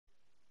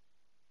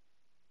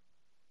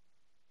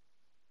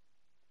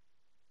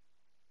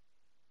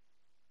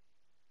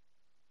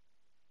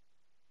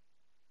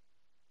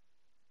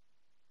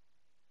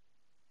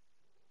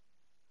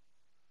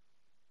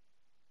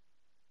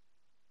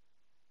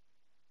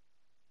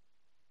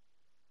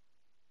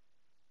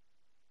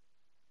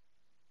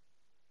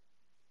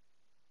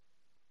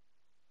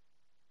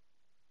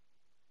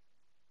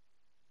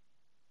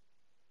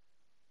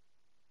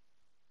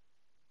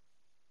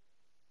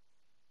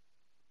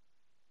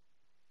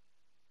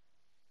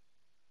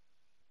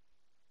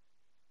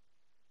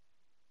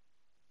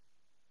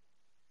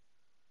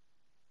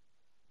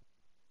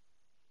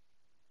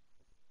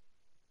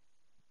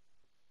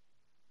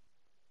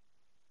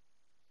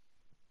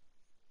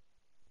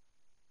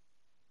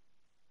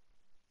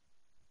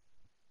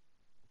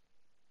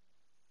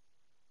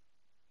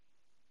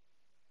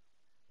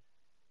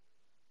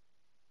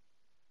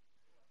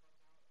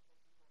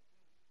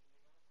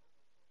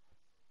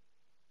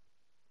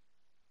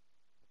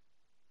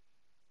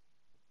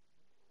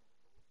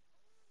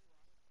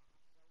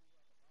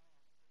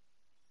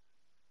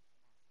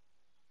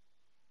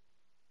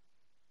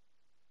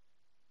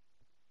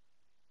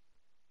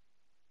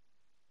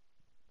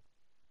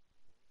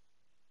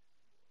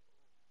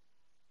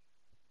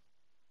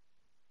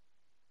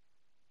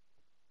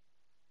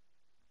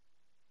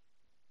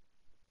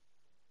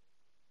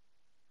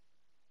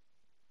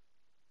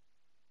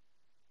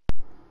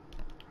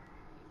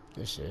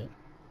Good shit.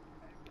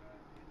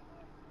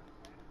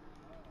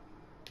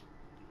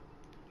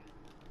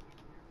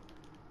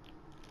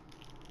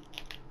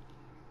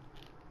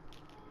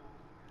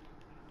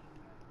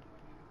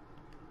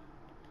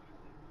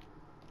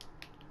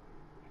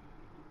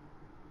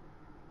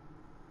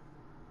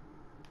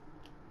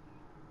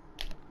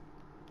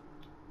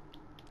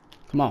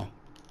 Come on.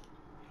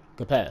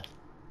 Good pass.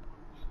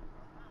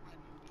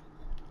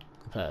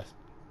 Good pass.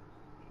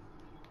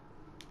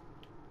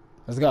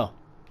 Let's go.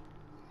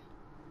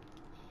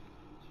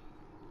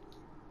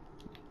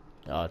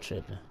 Y'all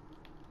tripping.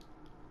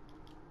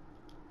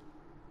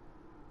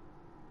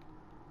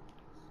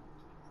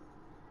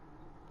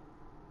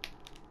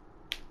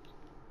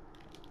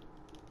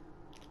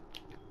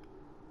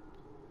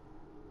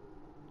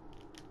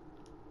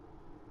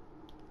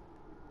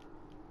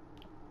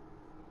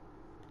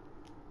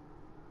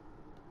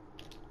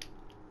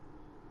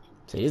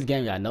 See, this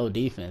game got no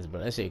defense,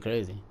 bro. That shit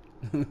crazy.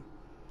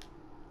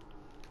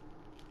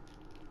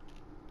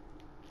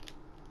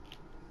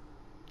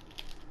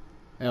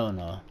 Hell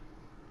no.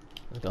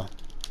 Let's go.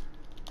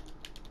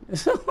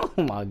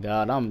 Oh my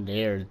god, I'm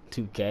there,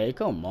 2K.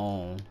 Come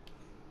on.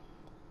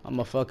 I'm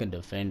a fucking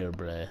defender,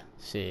 bruh.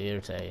 Shit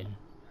irritating.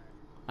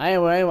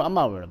 I'm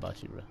not worried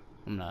about you, bro.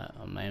 I'm not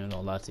even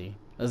gonna lie to you.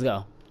 Let's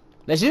go.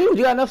 That's you.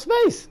 You got enough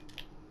space.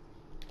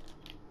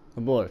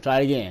 Good boy.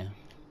 Try it again.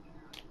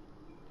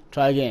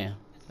 Try again.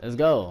 Let's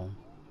go.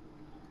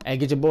 Hey,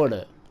 get your board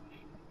up.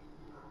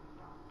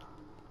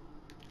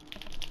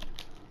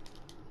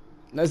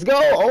 Let's go.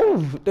 Oh,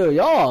 dude,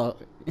 y'all.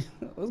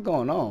 What's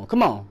going on?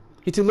 Come on.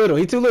 He too little.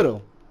 He too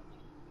little.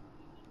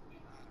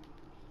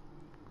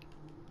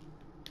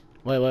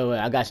 Wait.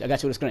 I got you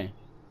with the screen.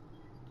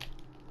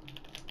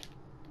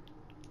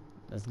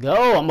 Let's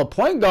go. I'm a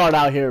point guard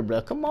out here,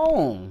 bro. Come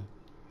on.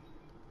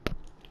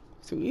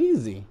 It's too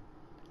easy.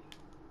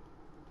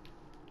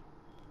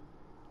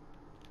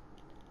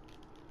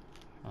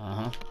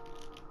 Uh-huh.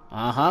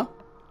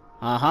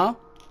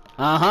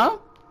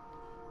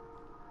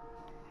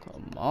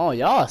 Come on,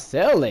 y'all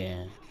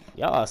selling.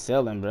 Y'all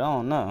selling, bro.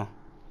 I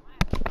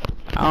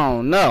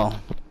don't know.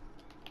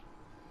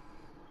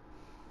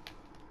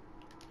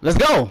 Let's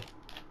go.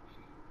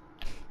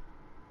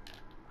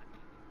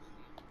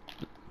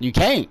 You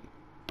can't.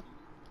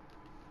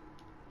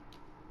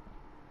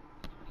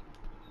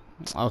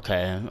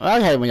 Okay.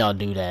 I hate when y'all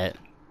do that.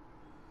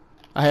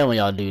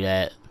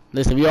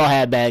 Listen, we all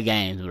had bad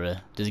games, bro.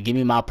 Just give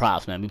me my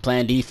props, man. We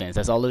playing defense.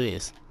 That's all it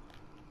is.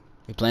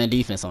 We playing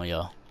defense on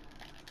y'all.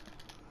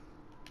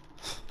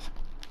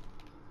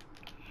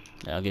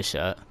 Yeah, I'll get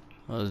shot.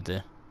 What was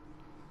that?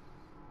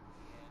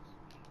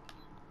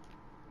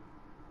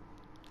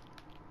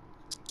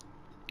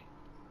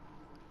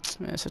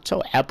 Man, shut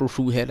your apple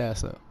fruit head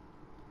ass up.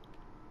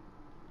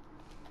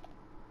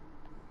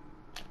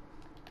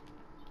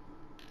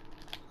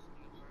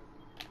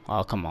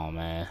 Oh, come on,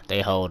 man.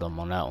 They hold them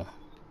on that one.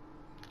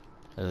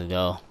 Let's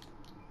go.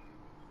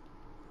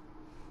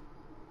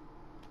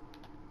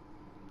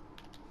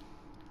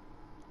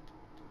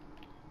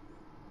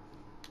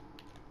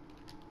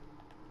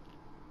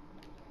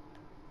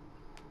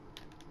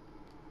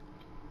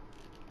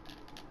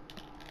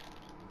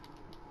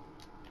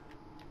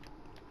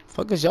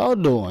 Fuck is y'all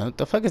doing? What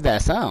the fuck is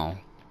that sound?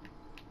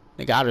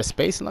 Nigga outer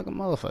space like a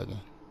motherfucker.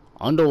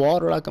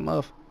 Underwater like a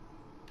motherfucker.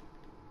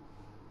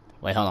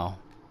 Wait, hold on.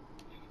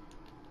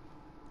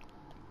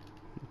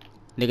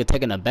 Nigga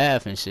taking a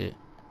bath and shit.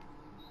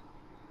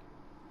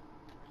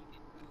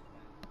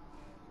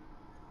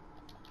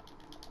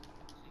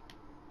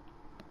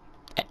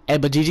 Hey,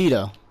 but GG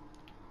though.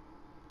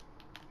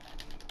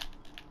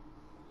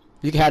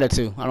 You can have it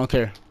too. I don't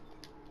care.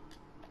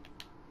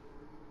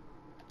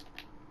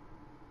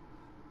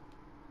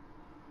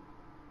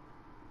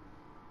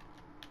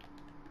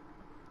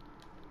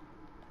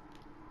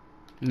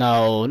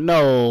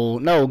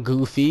 No,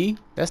 Goofy.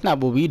 That's not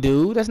what we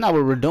do. That's not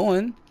what we're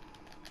doing.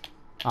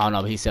 I don't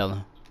know, but he's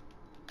selling.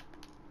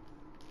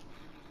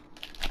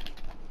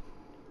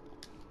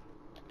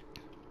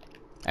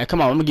 Hey,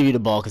 come on, I'm gonna give you the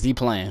ball because he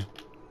playing.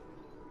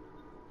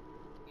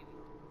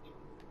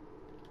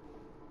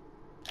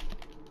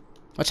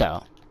 Watch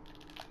out.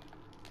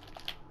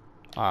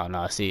 Oh, no,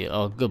 I see it.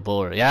 Oh, good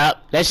board.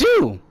 Yep, that's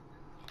you.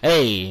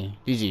 Hey,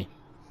 GG.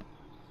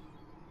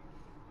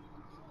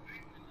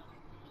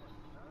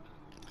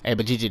 Hey,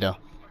 but GG though.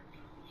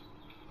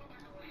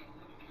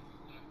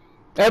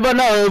 Hey, but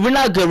no, we're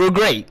not good. We're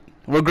great.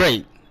 We're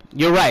great.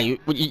 You're right.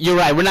 You're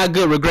right. We're not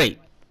good. We're great.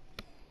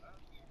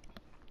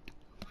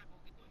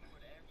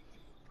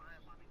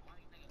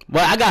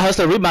 Well, I got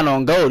hustler rebound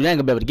on gold. You ain't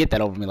gonna be able to get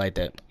that over me like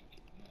that.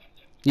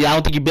 Yeah, I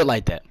don't think you built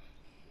like that.